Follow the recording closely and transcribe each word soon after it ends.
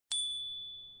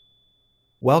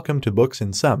Welcome to Books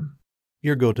in Sum,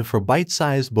 your go-to for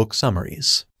bite-sized book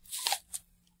summaries.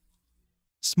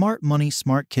 Smart Money,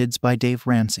 Smart Kids by Dave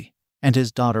Ramsey and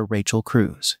his daughter Rachel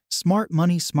Cruze. Smart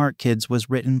Money, Smart Kids was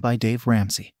written by Dave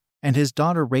Ramsey and his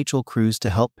daughter Rachel Cruze to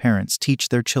help parents teach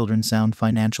their children sound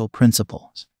financial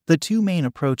principles. The two main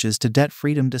approaches to debt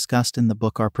freedom discussed in the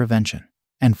book are prevention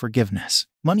and forgiveness.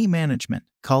 Money management,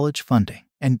 college funding,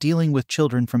 and dealing with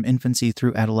children from infancy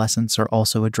through adolescence are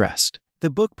also addressed. The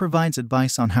book provides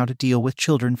advice on how to deal with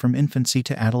children from infancy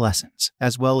to adolescence,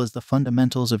 as well as the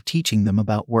fundamentals of teaching them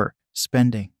about work,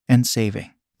 spending, and saving.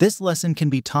 This lesson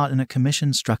can be taught in a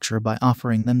commission structure by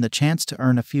offering them the chance to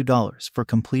earn a few dollars for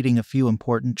completing a few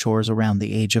important chores around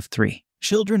the age of 3.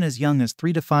 Children as young as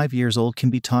 3 to 5 years old can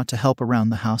be taught to help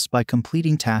around the house by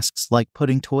completing tasks like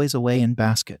putting toys away in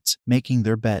baskets, making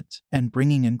their beds, and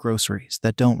bringing in groceries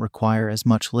that don't require as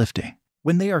much lifting.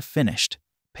 When they are finished,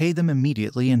 pay them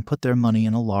immediately and put their money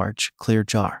in a large, clear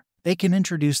jar. They can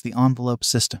introduce the envelope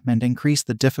system and increase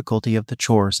the difficulty of the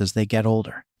chores as they get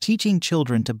older. Teaching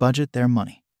children to budget their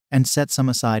money and set some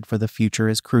aside for the future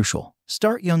is crucial.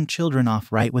 Start young children off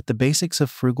right with the basics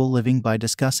of frugal living by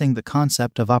discussing the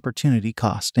concept of opportunity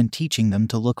cost and teaching them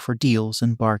to look for deals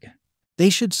and bargain. They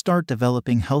should start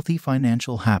developing healthy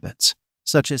financial habits,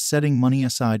 such as setting money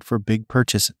aside for big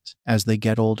purchases as they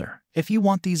get older. If you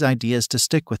want these ideas to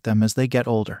stick with them as they get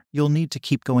older, you'll need to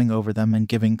keep going over them and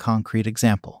giving concrete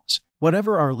examples.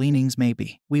 Whatever our leanings may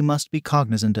be, we must be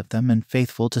cognizant of them and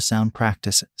faithful to sound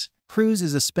practices. Cruze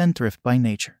is a spendthrift by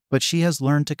nature, but she has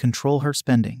learned to control her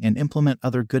spending and implement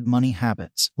other good money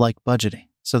habits, like budgeting,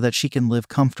 so that she can live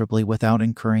comfortably without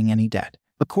incurring any debt.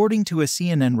 According to a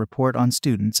CNN report on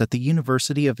students at the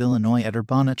University of Illinois at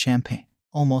Urbana-Champaign,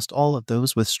 almost all of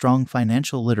those with strong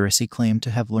financial literacy claim to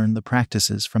have learned the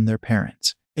practices from their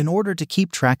parents. In order to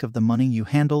keep track of the money you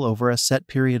handle over a set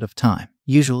period of time,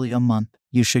 usually a month,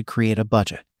 you should create a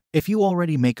budget. If you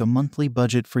already make a monthly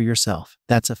budget for yourself,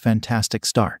 that's a fantastic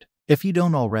start. If you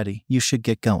don't already, you should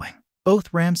get going.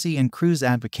 Both Ramsey and Cruze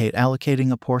advocate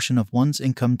allocating a portion of one's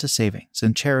income to savings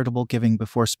and charitable giving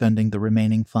before spending the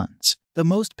remaining funds. The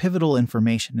most pivotal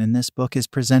information in this book is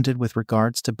presented with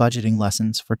regards to budgeting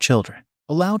lessons for children.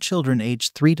 Allow children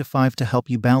aged 3 to 5 to help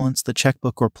you balance the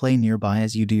checkbook or play nearby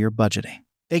as you do your budgeting.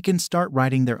 They can start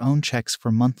writing their own checks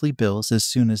for monthly bills as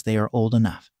soon as they are old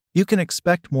enough. You can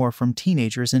expect more from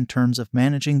teenagers in terms of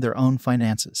managing their own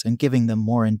finances and giving them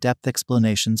more in-depth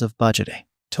explanations of budgeting.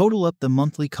 Total up the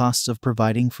monthly costs of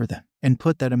providing for them and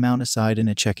put that amount aside in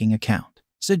a checking account.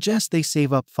 Suggest they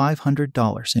save up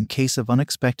 $500 in case of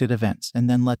unexpected events and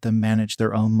then let them manage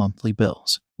their own monthly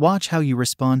bills. Watch how you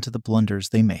respond to the blunders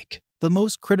they make. The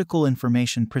most critical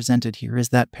information presented here is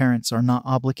that parents are not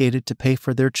obligated to pay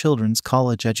for their children's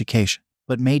college education,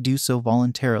 but may do so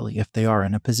voluntarily if they are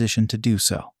in a position to do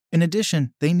so. In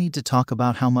addition, they need to talk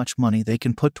about how much money they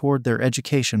can put toward their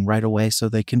education right away so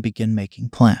they can begin making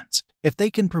plans. If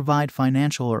they can provide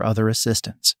financial or other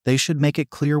assistance, they should make it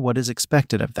clear what is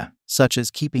expected of them, such as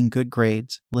keeping good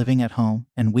grades, living at home,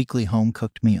 and weekly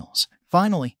home-cooked meals.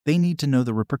 Finally, they need to know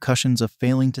the repercussions of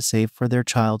failing to save for their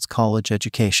child's college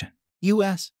education.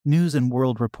 U.S. News &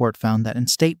 World Report found that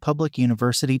in-state public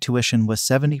university tuition was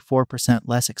 74%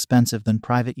 less expensive than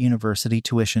private university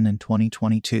tuition in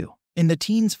 2022. In the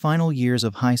teen's final years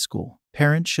of high school,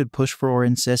 parents should push for or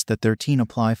insist that their teen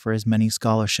apply for as many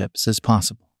scholarships as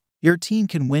possible. Your teen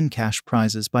can win cash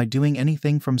prizes by doing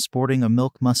anything from sporting a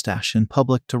milk mustache in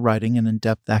public to writing an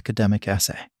in-depth academic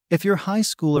essay. If your high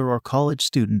schooler or college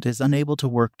student is unable to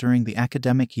work during the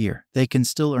academic year, they can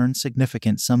still earn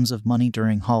significant sums of money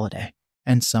during holiday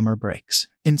and summer breaks.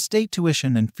 In-state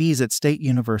tuition and fees at state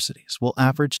universities will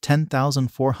average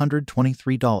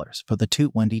 $10,423 for the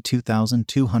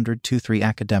 2022-23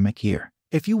 academic year.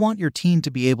 If you want your teen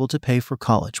to be able to pay for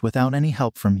college without any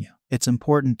help from you, it's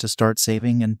important to start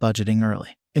saving and budgeting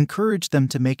early. Encourage them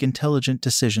to make intelligent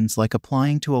decisions like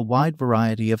applying to a wide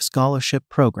variety of scholarship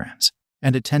programs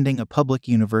and attending a public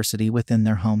university within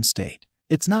their home state.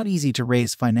 It's not easy to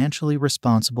raise financially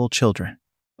responsible children,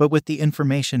 but with the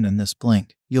information in this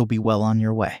link, you'll be well on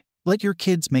your way. Let your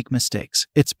kids make mistakes.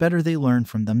 It's better they learn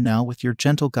from them now with your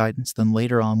gentle guidance than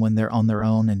later on when they're on their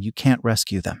own and you can't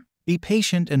rescue them. Be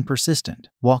patient and persistent.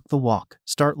 Walk the walk.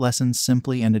 Start lessons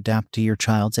simply and adapt to your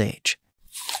child's age.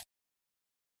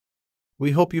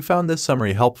 We hope you found this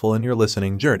summary helpful in your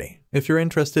listening journey. If you're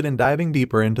interested in diving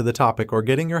deeper into the topic or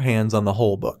getting your hands on the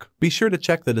whole book, be sure to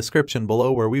check the description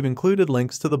below where we've included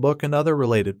links to the book and other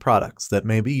related products that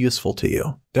may be useful to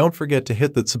you. Don't forget to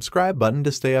hit that subscribe button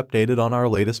to stay updated on our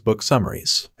latest book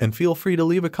summaries. And feel free to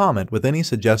leave a comment with any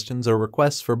suggestions or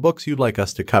requests for books you'd like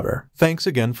us to cover. Thanks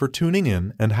again for tuning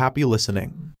in and happy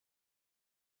listening.